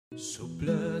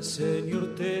Sopla,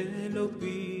 Señor, te lo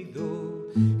pido,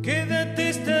 quédate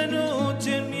esta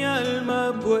noche en mi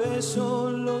alma, pues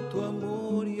solo tu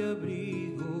amor y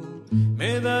abrigo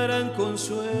me darán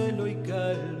consuelo y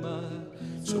calma.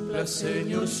 Sopla,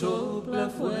 Señor, sopla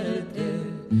fuerte,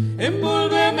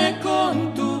 envuélveme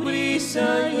con tu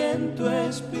brisa y en tu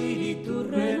espíritu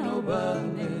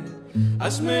renovame,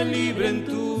 hazme libre en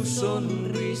tu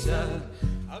sonrisa.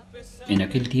 En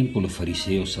aquel tiempo los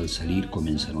fariseos al salir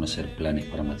comenzaron a hacer planes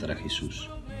para matar a Jesús.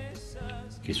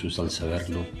 Jesús al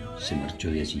saberlo se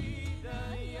marchó de allí.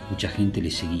 Mucha gente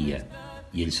le seguía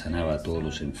y él sanaba a todos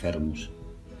los enfermos,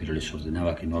 pero les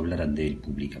ordenaba que no hablaran de él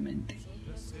públicamente.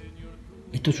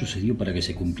 Esto sucedió para que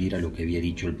se cumpliera lo que había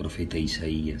dicho el profeta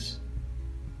Isaías: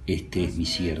 Este es mi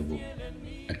siervo,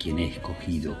 a quien he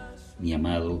escogido, mi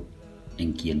amado,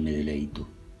 en quien me deleito.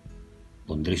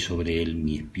 Pondré sobre él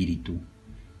mi espíritu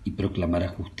y proclamará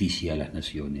justicia a las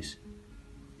naciones.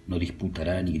 No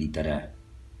disputará ni gritará,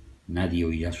 nadie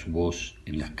oirá su voz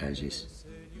en las calles.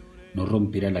 No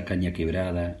romperá la caña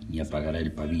quebrada ni apagará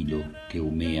el pabilo que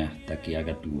humea hasta que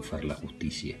haga triunfar la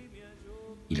justicia,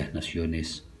 y las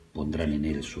naciones pondrán en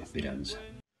él su esperanza.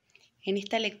 En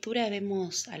esta lectura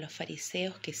vemos a los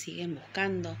fariseos que siguen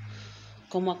buscando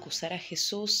cómo acusar a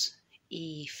Jesús,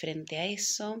 y frente a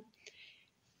eso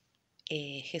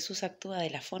Jesús actúa de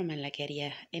la forma en la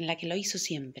que lo hizo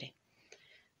siempre: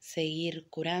 seguir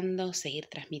curando, seguir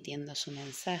transmitiendo su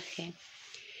mensaje,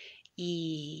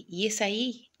 y es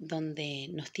ahí donde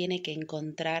nos tiene que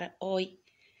encontrar hoy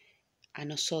a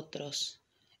nosotros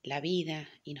la vida,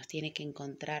 y nos tiene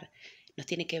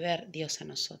que ver Dios a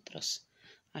nosotros,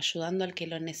 ayudando al que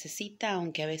lo necesita,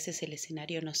 aunque a veces el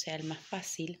escenario no sea el más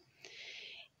fácil,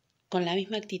 con la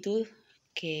misma actitud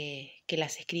que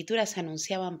las escrituras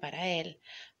anunciaban para él,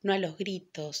 no a los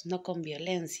gritos, no con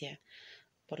violencia,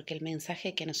 porque el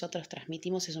mensaje que nosotros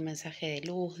transmitimos es un mensaje de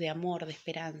luz, de amor, de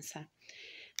esperanza,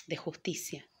 de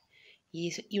justicia,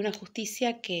 y una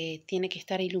justicia que tiene que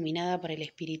estar iluminada por el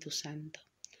Espíritu Santo.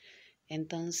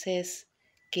 Entonces,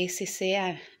 que ese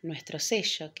sea nuestro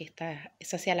sello, que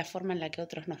esa sea la forma en la que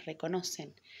otros nos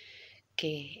reconocen,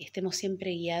 que estemos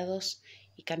siempre guiados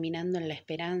y caminando en la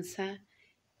esperanza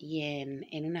y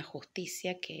en una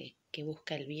justicia que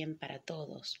busca el bien para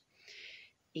todos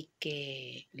y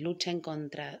que lucha en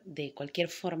contra de cualquier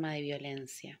forma de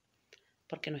violencia,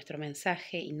 porque nuestro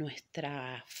mensaje y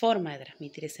nuestra forma de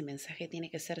transmitir ese mensaje tiene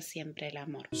que ser siempre el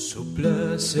amor.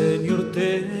 Sopla, Señor,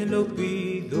 te lo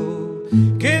pido,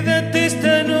 quédate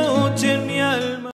esta noche en mi alma.